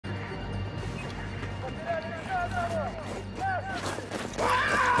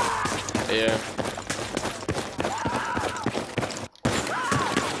Yeah.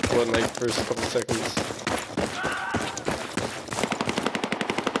 One like first couple seconds.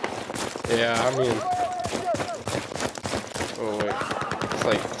 Yeah, I mean. Oh wait, it's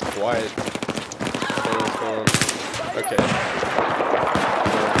like it's quiet. What's going on? Okay.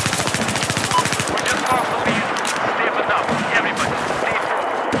 We're just off the lead. Safe enough. Everybody, stay true.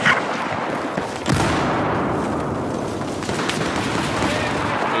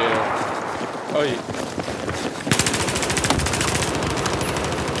 Yeah. Oh, yeah.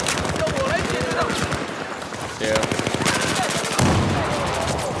 Yeah.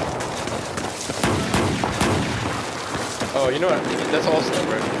 Oh, you know what? That's also the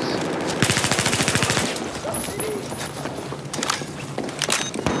reference.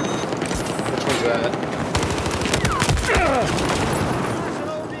 Which one's that?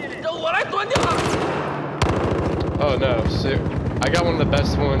 Oh no, so I got one of the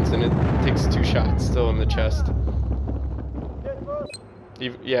best ones and it takes 2 shots still in the chest.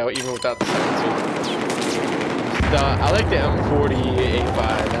 Yeah, even without the silencer. I like the M40A5,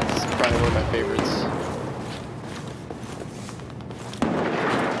 that's probably one of my favorites.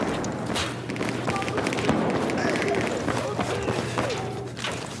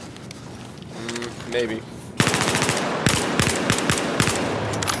 Maybe.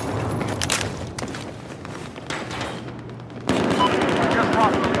 Just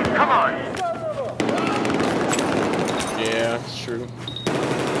off the lead. Come on. Yeah, it's true.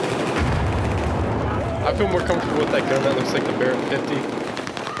 I feel more comfortable with that gun that looks like the Bear 50.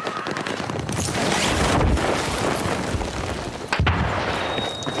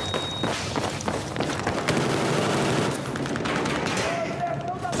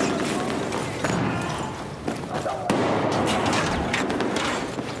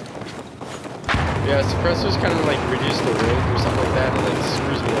 Yeah, suppressors kind of like reduce the range or something like that, and like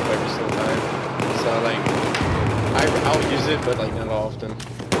screws me up every single time. So like, I'll use it, but like not often.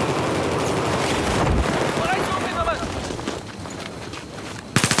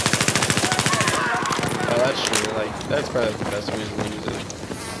 Oh, that's true. Like, that's probably the best reason to use it.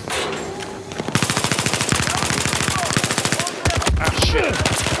 Ah, shit!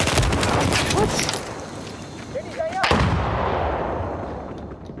 What?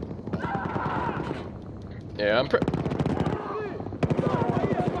 Yeah, I'm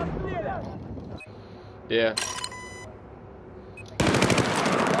yeah.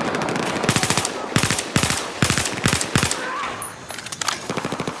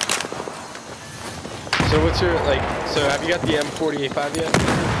 So what's your, like, so have you got the M40A5 yet?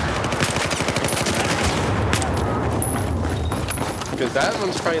 Because that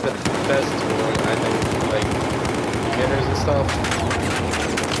one's probably the best one, I think, for, like, beginners and stuff.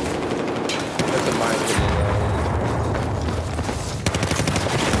 That's in my opinion.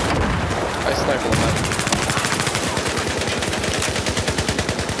 I snipe a lot.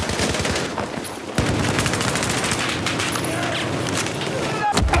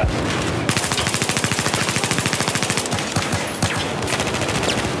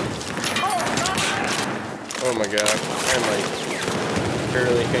 Oh my god, I'm like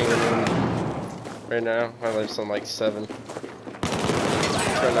barely hanging in right now. My life's on like 7.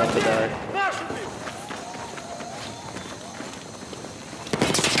 Try not to die.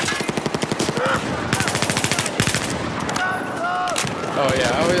 Oh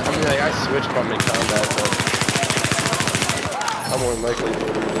yeah, I mean like I switch from in combat, but I'm more than likely to do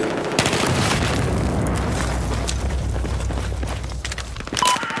it.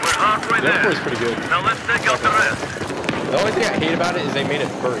 The M4 is pretty good. Now let's take out the rest. The only thing I hate about it is they made it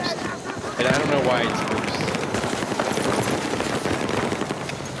burst, and I don't know why it's burst.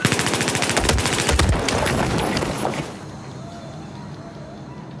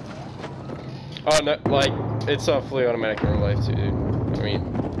 Oh no, like it's fully automatic in real life too, dude.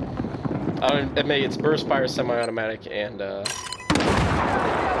 I mean, it's burst fire, semi-automatic, and yeah,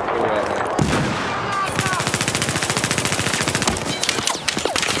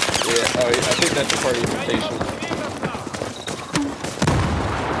 oh, I think that's a party invitation.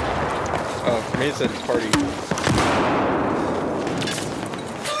 Oh, for me it said party.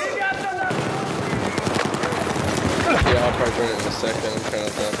 Yeah, I'll probably join it in a second. I'm trying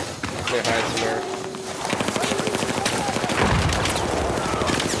to hide somewhere.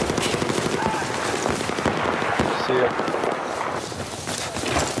 See ya.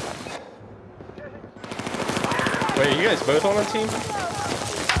 Wait, are you guys both on a team?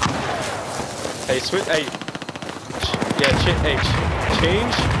 Hey, hey,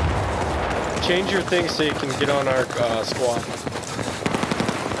 change your thing so you can get on our squad.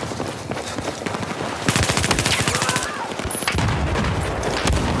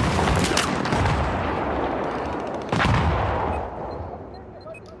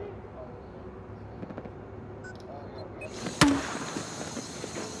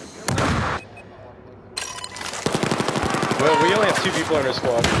 Well, we only have 2 people in our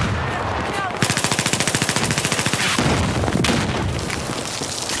squad.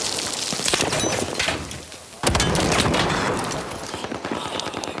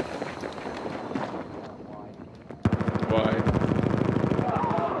 Why?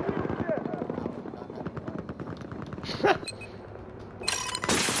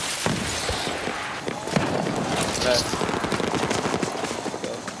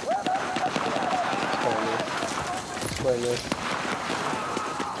 Explain this.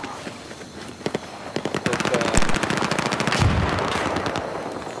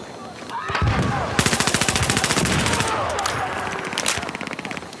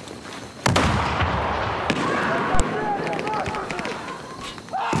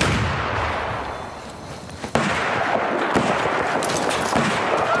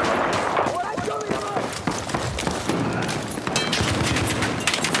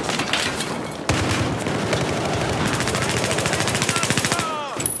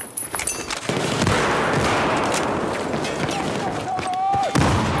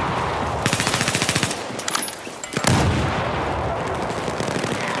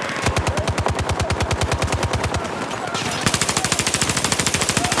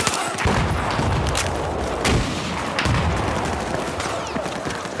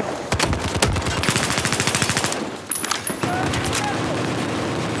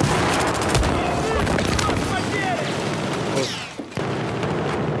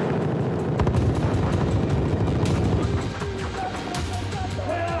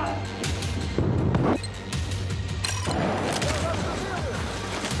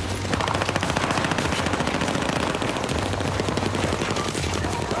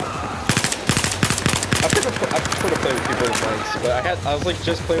 But I was like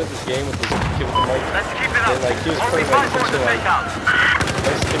just playing with this game with this kid with the mic. Let's keep it up. And like he was Only playing 5 like more such to a take out.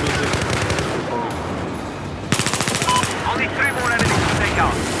 nice to music. Only 3 more enemies to take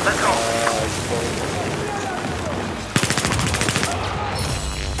out. Let's go.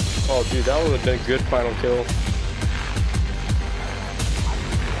 Oh dude, that would have been a good final kill.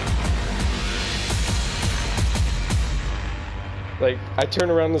 Like, I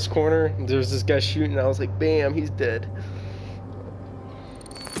turned around this corner, and there was this guy shooting, and I was like, bam, he's dead.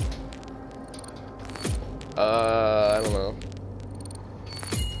 I don't know.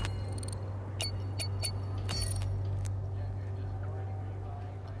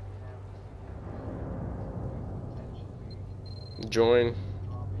 Join.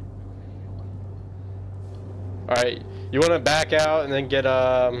 Alright, you want to back out and then get,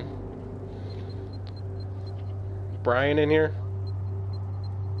 Brian in here?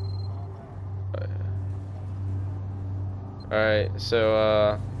 Alright,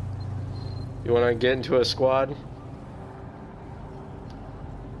 so, you want to get into a squad?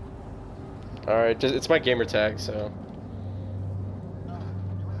 Alright, it's my gamer tag, so.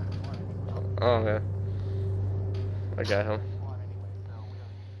 Oh, okay. I got him.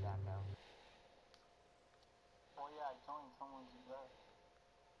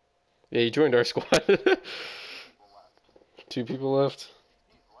 Yeah, you joined our squad. 2 people left.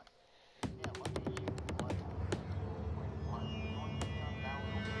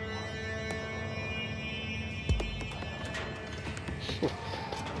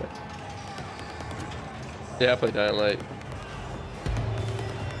 Yeah, I play Dying Light.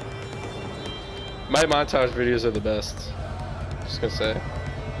 My montage videos are the best. Just gonna say.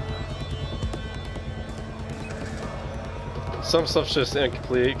 Some stuff's just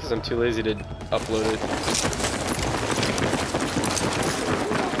incomplete because I'm too lazy to upload it.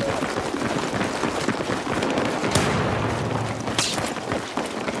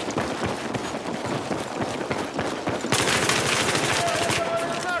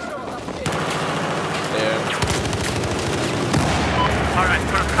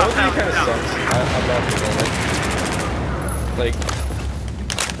 That kind of sucks. I'm not gonna like,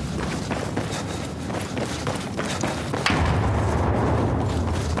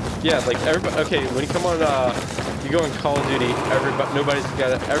 yeah, like everybody. Okay, when you come on, you go on Call of Duty. Everybody's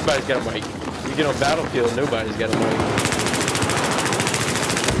got a mic. You get on Battlefield, nobody's got a mic.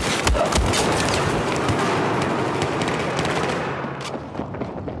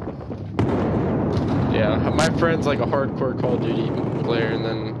 Yeah, my friend's like a hardcore Call of Duty player, and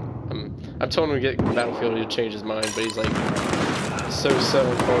then I'm telling him to get Battlefield, he'll change his mind, but he's like so set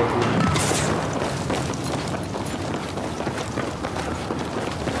on Call of Duty.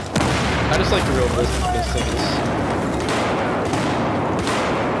 I just like the realisticness of this.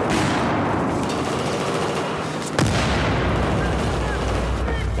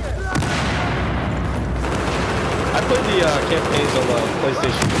 I played the campaigns on the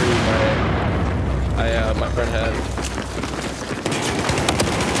PlayStation 3 my friend had.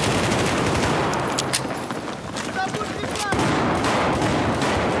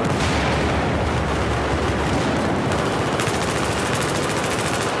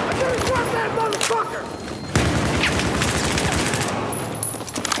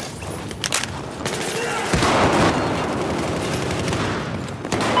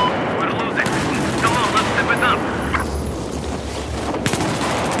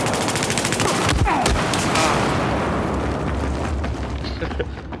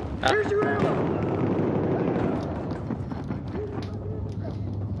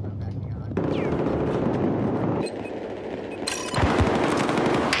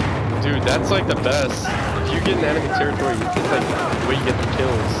 Dude, that's like the best. If you get in enemy territory, it's like the way you get the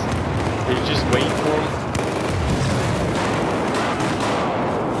kills. You just wait for them.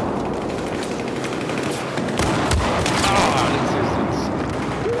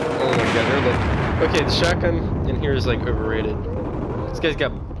 Oh my god, they're like... Okay, the shotgun in here is like overrated. This guy's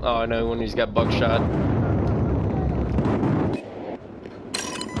got... Oh, I know when he's got buckshot.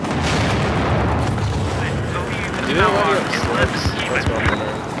 Do they already have slips? That's what I'm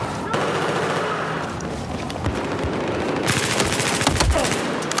wondering.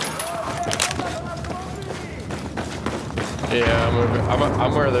 Yeah,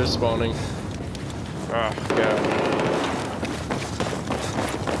 I'm where they're spawning. Oh god.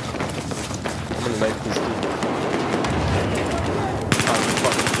 I'm gonna knife this dude. Oh,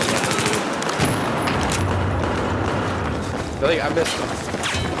 fucking I think I missed him.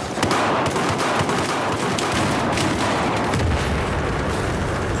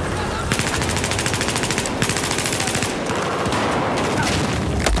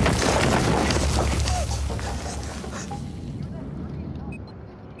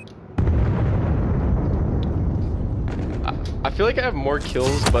 I feel like I have more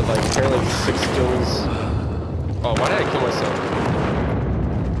kills, but like apparently 6 kills. Oh, why did I kill myself?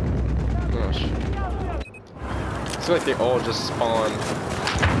 Oh shit. It's like they all just spawn in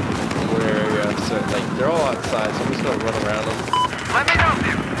one area, so like they're all outside, so I'm just gonna run around them. Let me know,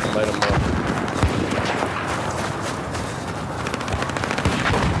 dude. And light them up.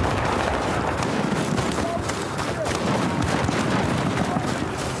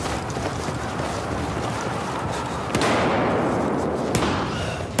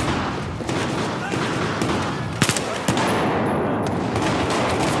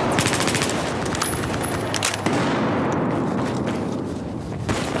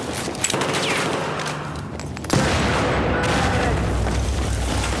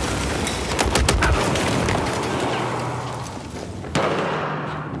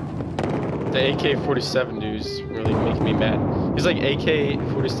 The AK-47 dude's really making me mad. He's like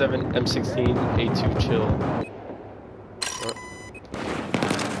AK-47, M16, A2 chill. What?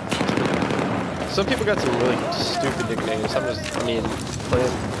 Some people got some really stupid nicknames. I'm just, I mean,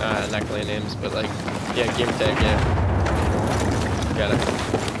 playing, not playing names, but like, yeah, game tag, yeah. Got it.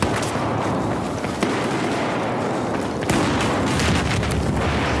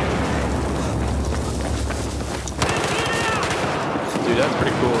 Dude, that's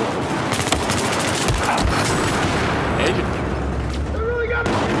pretty cool.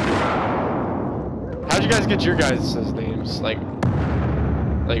 How'd you guys get your guys' names, like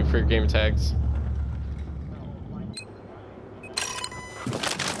for your game tags?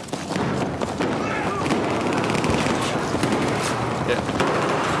 Yeah.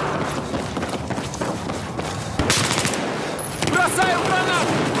 You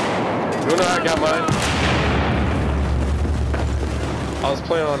know how I got mine? I was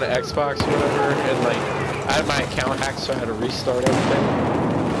playing on the Xbox or whatever, and like I had my account hacked, so I had to restart everything.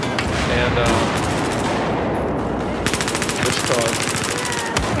 And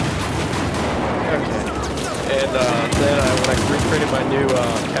okay. And then when I recreated my new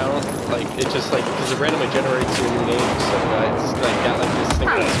account, like it just like because it randomly generates your new name, so I just like got like this thing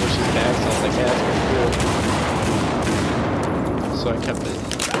that switches tags. So I was like, yeah, that's pretty cool. So I kept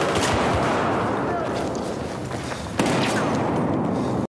it.